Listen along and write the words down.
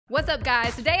What's up,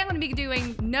 guys? Today I'm going to be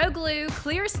doing no glue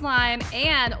clear slime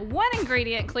and one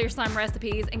ingredient clear slime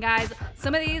recipes. And guys,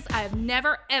 some of these I have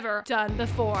never ever done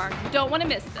before. You don't want to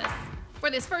miss this. For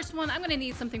this first one, I'm going to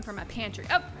need something from my pantry.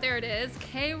 Oh, there it is.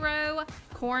 Karo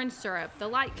corn syrup, the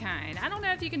light kind. I don't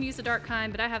know if you can use the dark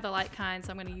kind, but I have the light kind,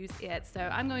 so I'm going to use it. So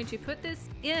I'm going to put this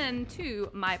into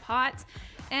my pot,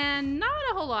 and not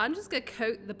a whole lot. I'm just going to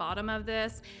coat the bottom of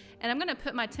this, and I'm going to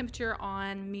put my temperature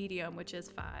on medium, which is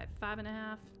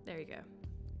 5.5. There you go.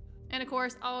 And of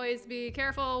course, always be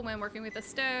careful when working with a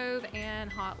stove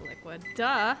and hot liquid.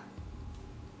 Duh.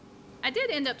 I did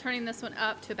end up turning this one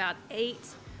up to about 8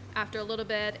 after a little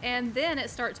bit, and then it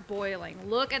starts boiling.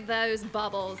 Look at those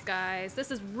bubbles, guys.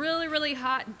 This is really, really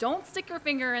hot. Don't stick your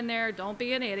finger in there. Don't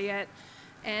be an idiot.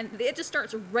 And it just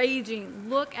starts raging.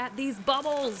 Look at these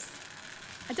bubbles.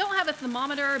 I don't have a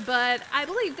thermometer, but I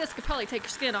believe this could probably take your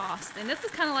skin off. And this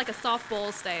is kind of like a soft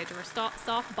bowl stage, or a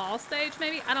soft ball stage,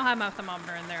 maybe. I don't have my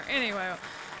thermometer in there. Anyway,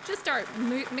 just start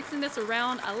mixing this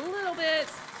around a little bit.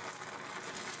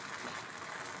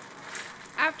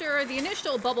 After the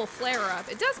initial bubble flare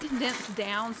up, it does condense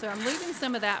down, so I'm losing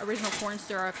some of that original corn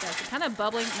syrup that's kind of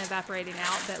bubbling and evaporating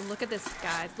out. But look at this,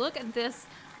 guys. Look at this.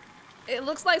 It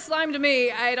looks like slime to me.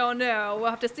 I don't know.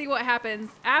 We'll have to see what happens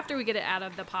after we get it out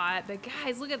of the pot. But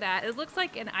guys, look at that. It looks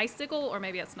like an icicle, or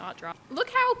maybe it's not dry.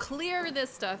 Look how clear this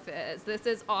stuff is. This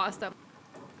is awesome.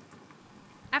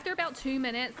 After about 2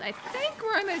 minutes, I think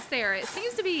we're almost there. It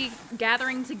seems to be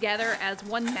gathering together as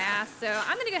one mass. So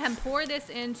I'm gonna go ahead and pour this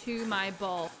into my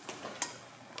bowl.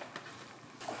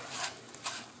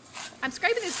 I'm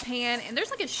scraping this pan, and there's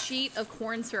like a sheet of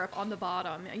corn syrup on the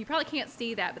bottom. You probably can't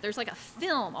see that, but there's like a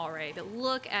film already. But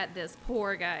look at this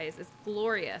pour, guys. It's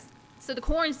glorious. So the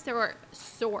corn syrup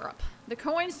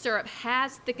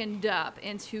has thickened up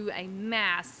into a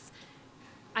mass.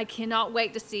 I cannot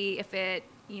wait to see if it,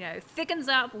 thickens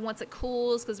up once it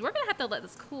cools, because we're gonna have to let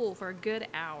this cool for a good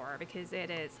hour because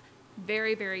it is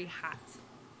very, very hot.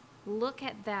 Look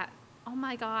at that. Oh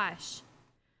my gosh.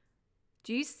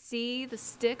 Do you see the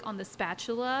stick on the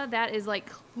spatula? That is like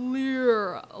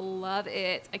clear. Love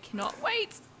it. I cannot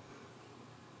wait.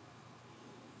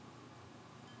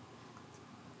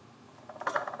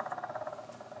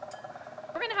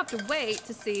 We're gonna have to wait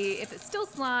to see if it's still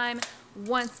slime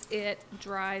once it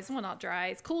dries. Well, not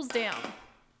dries, cools down.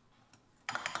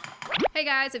 Hey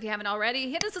guys, if you haven't already,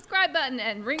 hit the subscribe button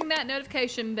and ring that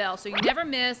notification bell so you never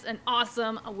miss an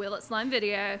awesome Will It Slime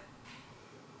video.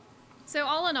 So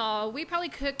all in all, we probably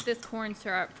cooked this corn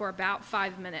syrup for about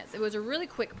 5 minutes. It was a really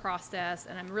quick process,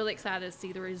 and I'm really excited to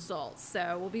see the results.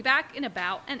 So we'll be back in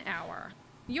about an hour.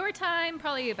 Your time,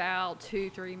 probably about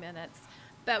 2-3 minutes.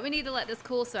 But we need to let this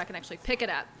cool so I can actually pick it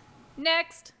up.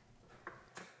 Next.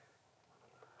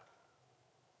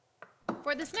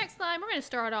 For this next slime, we're going to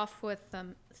start off with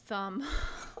some, oh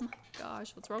my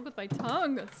gosh, what's wrong with my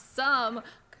tongue? Some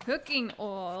cooking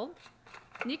oil.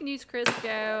 And you can use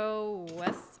Crisco,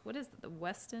 what is it, the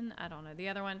Weston? I don't know, the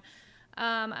other one.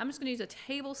 I'm just gonna use a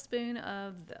tablespoon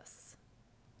of this.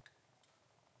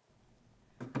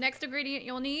 Next ingredient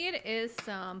you'll need is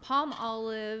some palm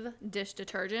olive dish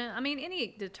detergent. I mean,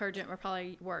 any detergent will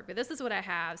probably work, but this is what I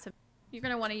have. So you're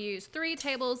gonna wanna use 3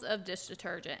 tables of dish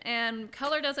detergent, and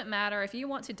color doesn't matter. If you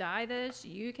want to dye this,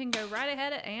 you can go right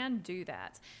ahead and do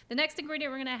that. The next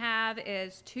ingredient we're gonna have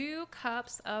is 2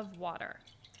 cups of water.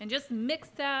 And just mix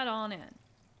that on in.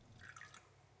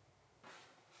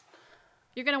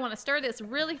 You're gonna wanna stir this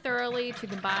really thoroughly to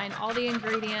combine all the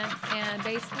ingredients, and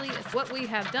basically what we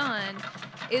have done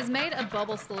is made a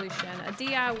bubble solution, a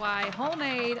DIY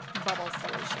homemade bubble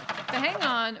solution. But hang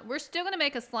on, we're still gonna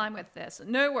make a slime with this,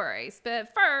 no worries.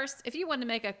 But first, if you want to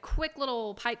make a quick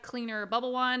little pipe cleaner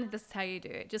bubble one, this is how you do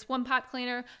it. Just one pipe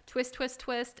cleaner, twist, twist,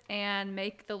 twist, and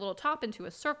make the little top into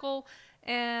a circle,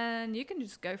 and you can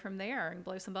just go from there and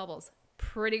blow some bubbles.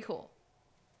 Pretty cool.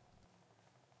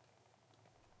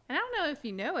 And I don't know if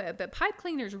you know it, but pipe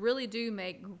cleaners really do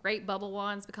make great bubble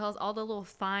wands because all the little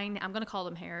fine, I'm going to call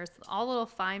them hairs, all the little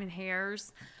fine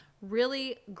hairs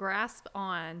really grasp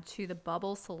on to the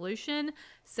bubble solution.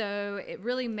 So it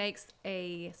really makes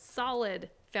a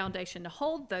solid foundation to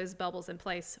hold those bubbles in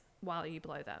place while you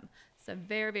blow them. So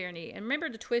very, very neat. And remember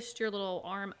to twist your little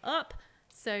arm up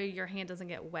so your hand doesn't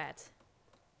get wet.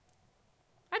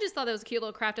 I just thought that was a cute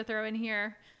little craft to throw in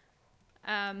here.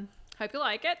 Hope you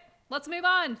like it. Let's move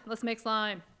on. Let's make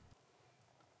slime.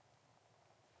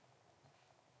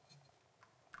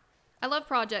 I love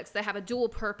projects that have a dual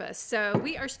purpose. So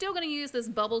we are still going to use this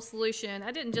bubble solution.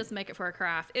 I didn't just make it for a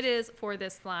craft. It is for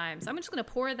this slime. So I'm just going to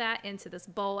pour that into this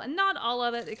bowl, and not all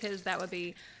of it because that would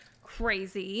be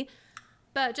crazy,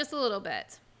 but just a little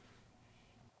bit.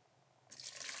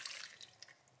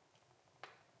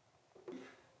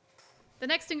 The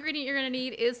next ingredient you're gonna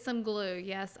need is some glue.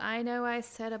 Yes, I know I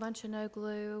said a bunch of no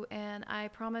glue, and I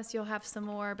promise you'll have some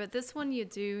more, but this one you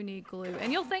do need glue,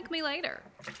 and you'll thank me later.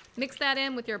 Mix that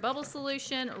in with your bubble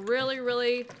solution really,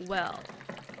 really well.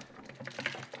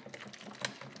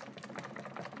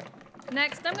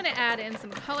 Next, I'm gonna add in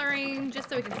some coloring just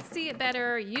so we can see it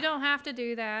better. You don't have to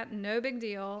do that, no big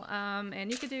deal. And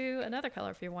you could do another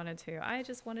color if you wanted to. I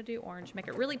just wanna do orange, make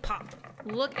it really pop.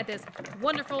 Look at this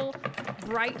wonderful,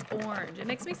 bright orange. It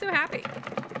makes me so happy.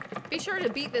 Be sure to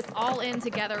beat this all in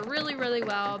together really, really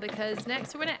well, because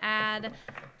next we're gonna add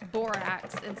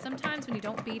borax. And sometimes when you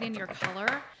don't beat in your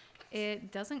color,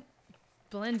 it doesn't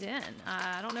blend in.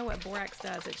 I don't know what borax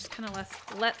does. It just kind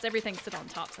of lets everything sit on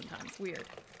top sometimes. Weird.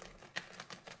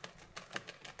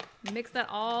 Mix that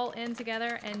all in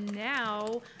together, and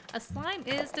now a slime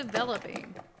is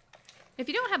developing. If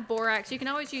you don't have borax, you can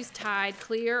always use Tide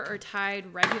Clear or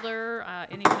Tide Regular,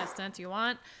 any kind of scent you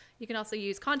want. You can also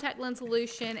use contact lens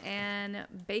solution and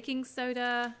baking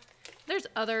soda. There's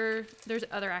other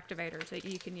activators that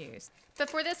you can use. But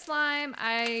for this slime,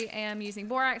 I am using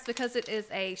borax because it is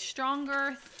a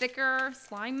stronger, thicker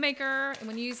slime maker. And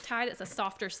when you use Tide, it's a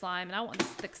softer slime, and I want this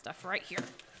thick stuff right here.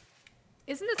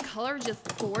 Isn't this color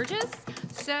just gorgeous?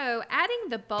 So adding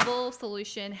the bubble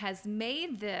solution has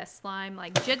made this slime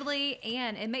like jiggly,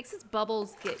 and it makes its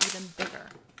bubbles get even bigger.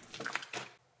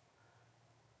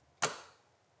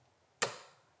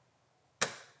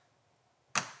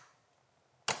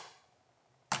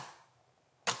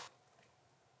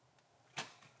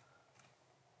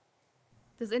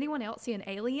 Does anyone else see an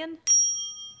alien?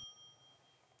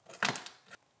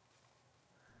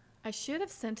 I should have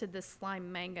scented this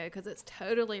slime mango because it's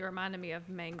totally reminded me of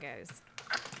mangoes.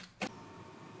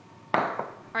 All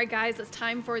right, guys, it's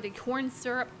time for the corn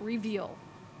syrup reveal.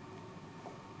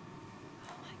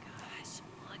 Oh my gosh,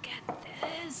 look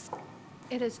at this.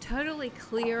 It is totally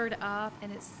cleared up,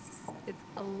 and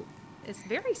it's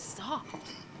very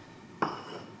soft.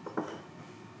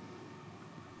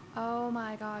 Oh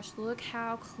my gosh, look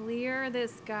how clear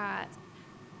this got.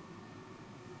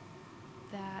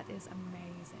 That is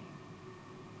amazing.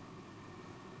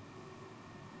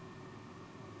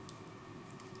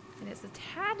 And it's a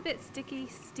tad bit sticky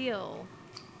still.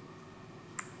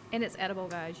 And it's edible,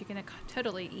 guys. You can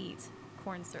totally eat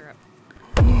corn syrup.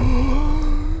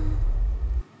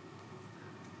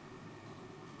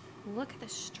 Look at the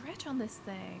stretch on this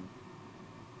thing.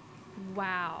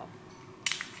 Wow.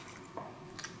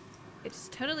 It's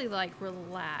totally like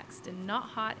relaxed and not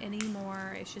hot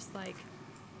anymore. It's just like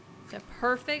the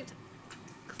perfect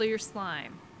clear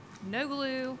slime. No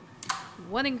glue,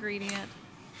 one ingredient,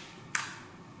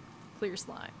 clear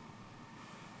slime.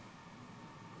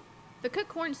 The cooked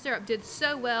corn syrup did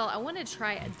so well, I want to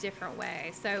try a different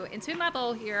way. So into my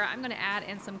bowl here, I'm going to add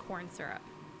in some corn syrup.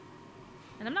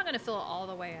 And I'm not going to fill it all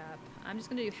the way up. I'm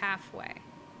just going to do halfway.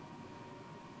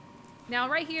 Now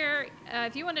right here,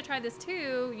 if you want to try this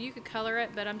too, you could color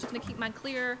it, but I'm just going to keep mine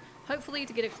clear, hopefully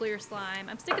to get a clear slime.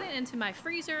 I'm sticking it into my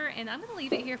freezer, and I'm going to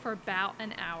leave it here for about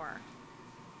an hour.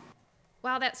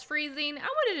 While that's freezing, I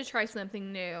wanted to try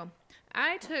something new.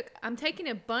 I'm taking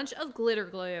a bunch of glitter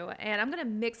glue, and I'm going to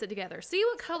mix it together. See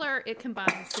what color it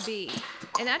combines to be.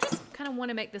 And I just kind of want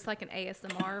to make this like an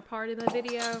ASMR part of the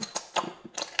video.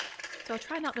 So I'll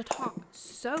try not to talk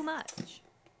so much.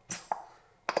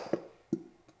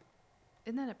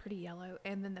 Isn't that a pretty yellow?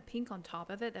 And then the pink on top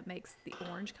of it that makes the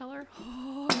orange color.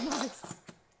 Oh, nice.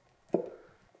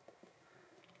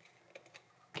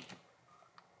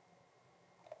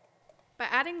 By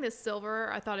adding this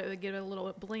silver, I thought it would give it a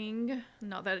little bling.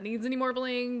 Not that it needs any more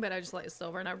bling, but I just like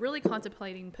silver. And I really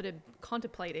contemplating put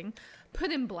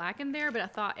in black in there, but I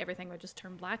thought everything would just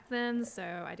turn black then,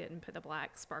 so I didn't put the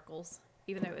black sparkles,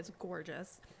 even though it's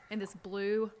gorgeous. And this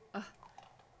blue,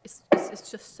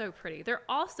 it's just so pretty. They're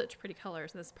all such pretty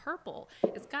colors. This purple,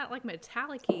 it's got like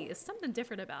metallic-y. It's something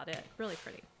different about it. Really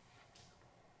pretty.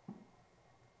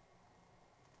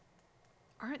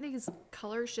 Aren't these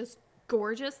colors just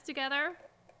gorgeous together?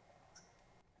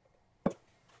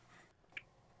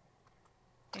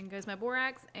 And goes my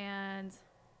borax, and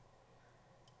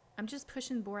I'm just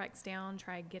pushing borax down,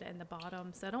 try to get it in the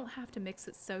bottom so I don't have to mix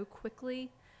it so quickly.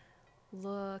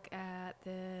 Look at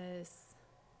this.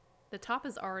 The top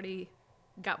has already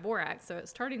got borax, so it's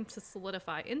starting to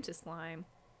solidify into slime.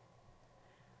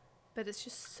 But it's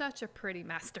just such a pretty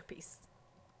masterpiece.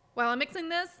 While I'm mixing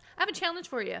this, I have a challenge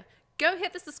for you. Go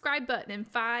hit the subscribe button in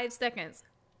 5 seconds.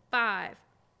 5,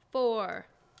 4,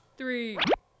 3,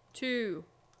 2,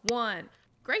 1.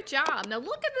 Great job. Now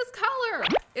look at this color.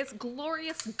 It's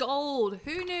glorious gold.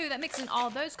 Who knew that mixing all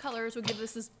those colors would give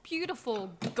us this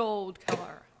beautiful gold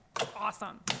color?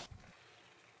 Awesome.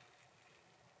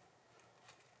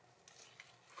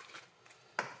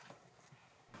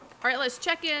 All right, let's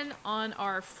check in on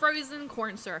our frozen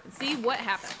corn syrup and see what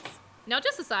happens. Now,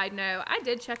 just a side note, I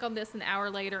did check on this an hour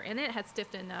later and it had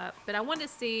stiffened up, but I wanted to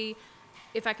see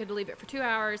if I could leave it for 2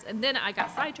 hours, and then I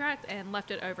got sidetracked and left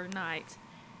it overnight.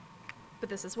 But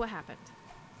this is what happened.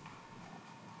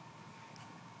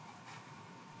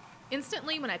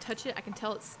 Instantly, when I touch it, I can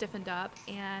tell it's stiffened up,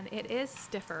 and it is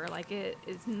stiffer. Like, it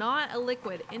is not a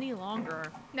liquid any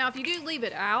longer. Now, if you do leave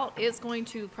it out, it's going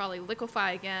to probably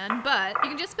liquefy again, but you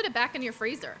can just put it back in your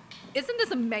freezer. Isn't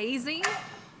this amazing?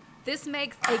 This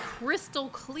makes a crystal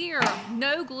clear,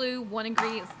 no glue, one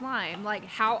ingredient slime. Like,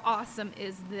 how awesome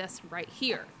is this right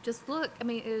here? Just look, I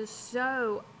mean, it is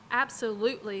so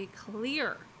absolutely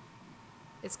clear.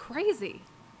 It's crazy.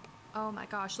 Oh my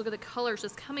gosh, look at the colors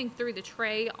just coming through the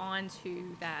tray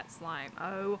onto that slime.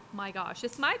 Oh my gosh,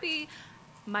 this might be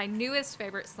my newest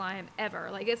favorite slime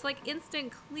ever. Like, it's like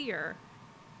instant clear.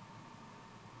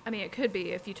 I mean, it could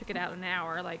be if you took it out in an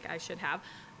hour like I should have,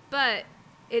 but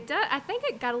it does. I think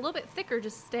it got a little bit thicker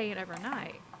just staying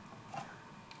overnight.